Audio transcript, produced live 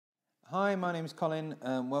Hi, my name is Colin.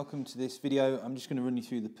 Welcome to this video. I'm just going to run you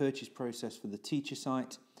through the purchase process for the teacher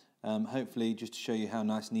site, hopefully just to show you how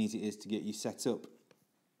nice and easy it is to get you set up.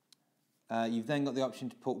 You've then got the option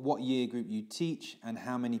to put what year group you teach and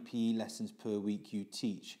how many PE lessons per week you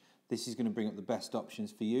teach. This is going to bring up the best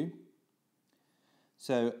options for you.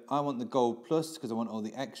 So I want the Gold Plus because I want all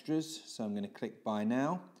the extras, so I'm going to click Buy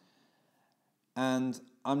Now. And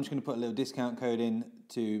I'm just going to put a little discount code in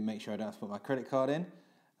to make sure I don't have to put my credit card in.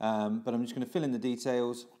 But I'm just going to fill in the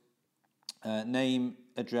details, name,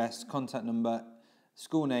 address, contact number,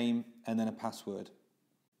 school name, and then a password.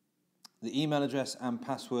 The email address and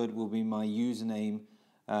password will be my username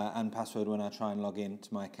and password when I try and log in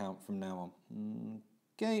to my account from now on.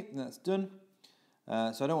 Okay, that's done.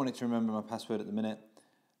 So I don't want it to remember my password at the minute.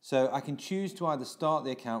 So I can choose to either start the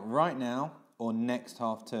account right now or next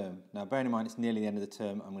half term. Now bearing in mind it's nearly the end of the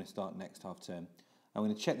term, I'm going to start next half term. I'm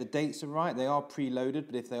going to check the dates are right. They are preloaded,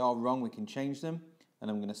 but if they are wrong, we can change them. And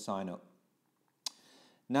I'm going to sign up.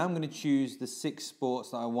 Now I'm going to choose the 6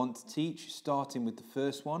 sports that I want to teach, starting with the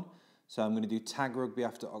first one. So I'm going to do tag rugby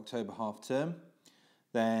after October half term.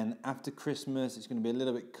 Then after Christmas, it's going to be a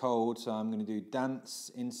little bit cold, so I'm going to do dance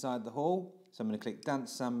inside the hall. So I'm going to click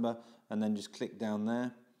dance samba and then just click down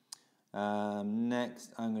there.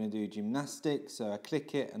 Next, I'm going to do gymnastics. So I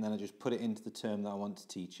click it and then I just put it into the term that I want to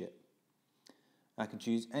teach it. I can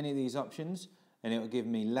choose any of these options and it will give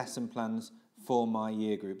me lesson plans for my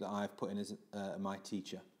year group that I've put in as my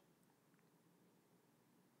teacher.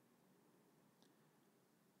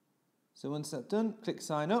 So once that's done, click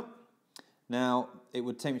sign up. Now it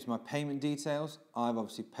would take me to my payment details. I've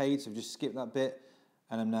obviously paid, so I've just skipped that bit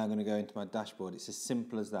and I'm now going to go into my dashboard. It's as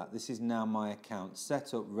simple as that. This is now my account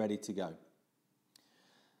set up, ready to go.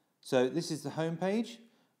 So this is the home page.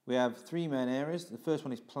 We have 3 main areas. The first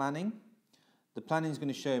one is planning. The planning is going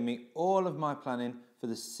to show me all of my planning for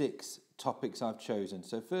the 6 topics I've chosen.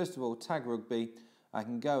 So first of all, tag rugby, I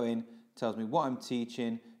can go in, tells me what I'm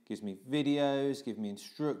teaching, gives me videos, gives me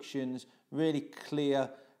instructions, really clear,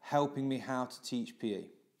 helping me how to teach PE.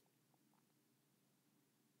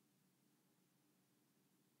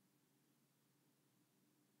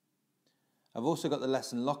 I've also got the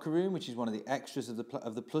lesson locker room, which is one of the extras of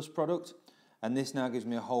the Plus product. And this now gives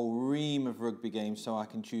me a whole ream of rugby games, so I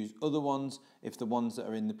can choose other ones if the ones that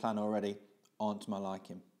are in the plan already aren't to my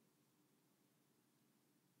liking.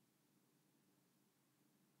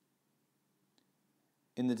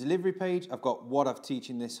 In the delivery page, I've got what I've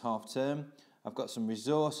teaching this half term. I've got some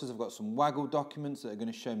resources, I've got some Waggle documents that are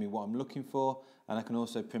going to show me what I'm looking for, and I can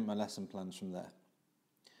also print my lesson plans from there.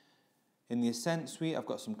 In the Ascent suite, I've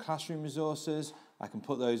got some classroom resources. I can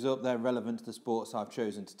put those up, they're relevant to the sports I've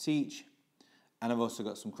chosen to teach. And I've also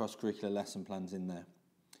got some cross-curricular lesson plans in there.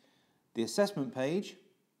 The assessment page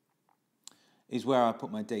is where I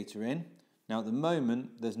put my data in. Now at the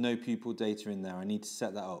moment, there's no pupil data in there. I need to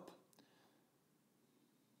set that up.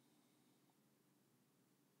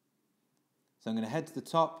 So I'm going to head to the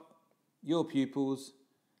top, your pupils,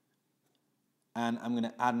 and I'm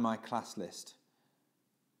going to add my class list.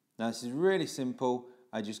 Now this is really simple.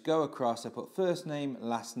 I just go across, I put first name,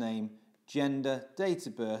 last name, gender, date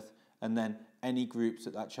of birth, and then any groups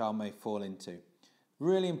that child may fall into.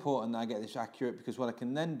 Really important that I get this accurate, because what I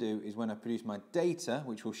can then do is when I produce my data,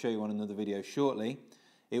 which we'll show you on another video shortly,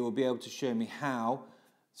 it will be able to show me how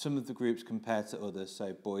some of the groups compare to others,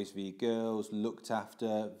 so boys v girls, looked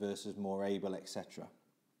after versus more able, etc.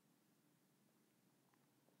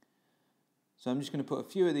 So I'm just going to put a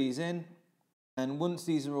few of these in, and once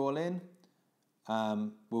these are all in,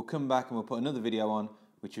 we'll come back and we'll put another video on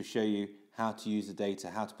which will show you how to use the data,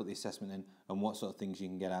 how to put the assessment in, and what sort of things you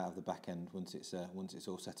can get out of the back end once it's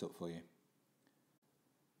all set up for you.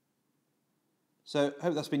 So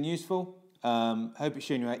hope that's been useful. Hope it's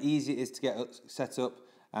shown you how easy it is to get set up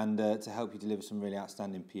and to help you deliver some really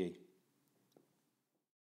outstanding PE.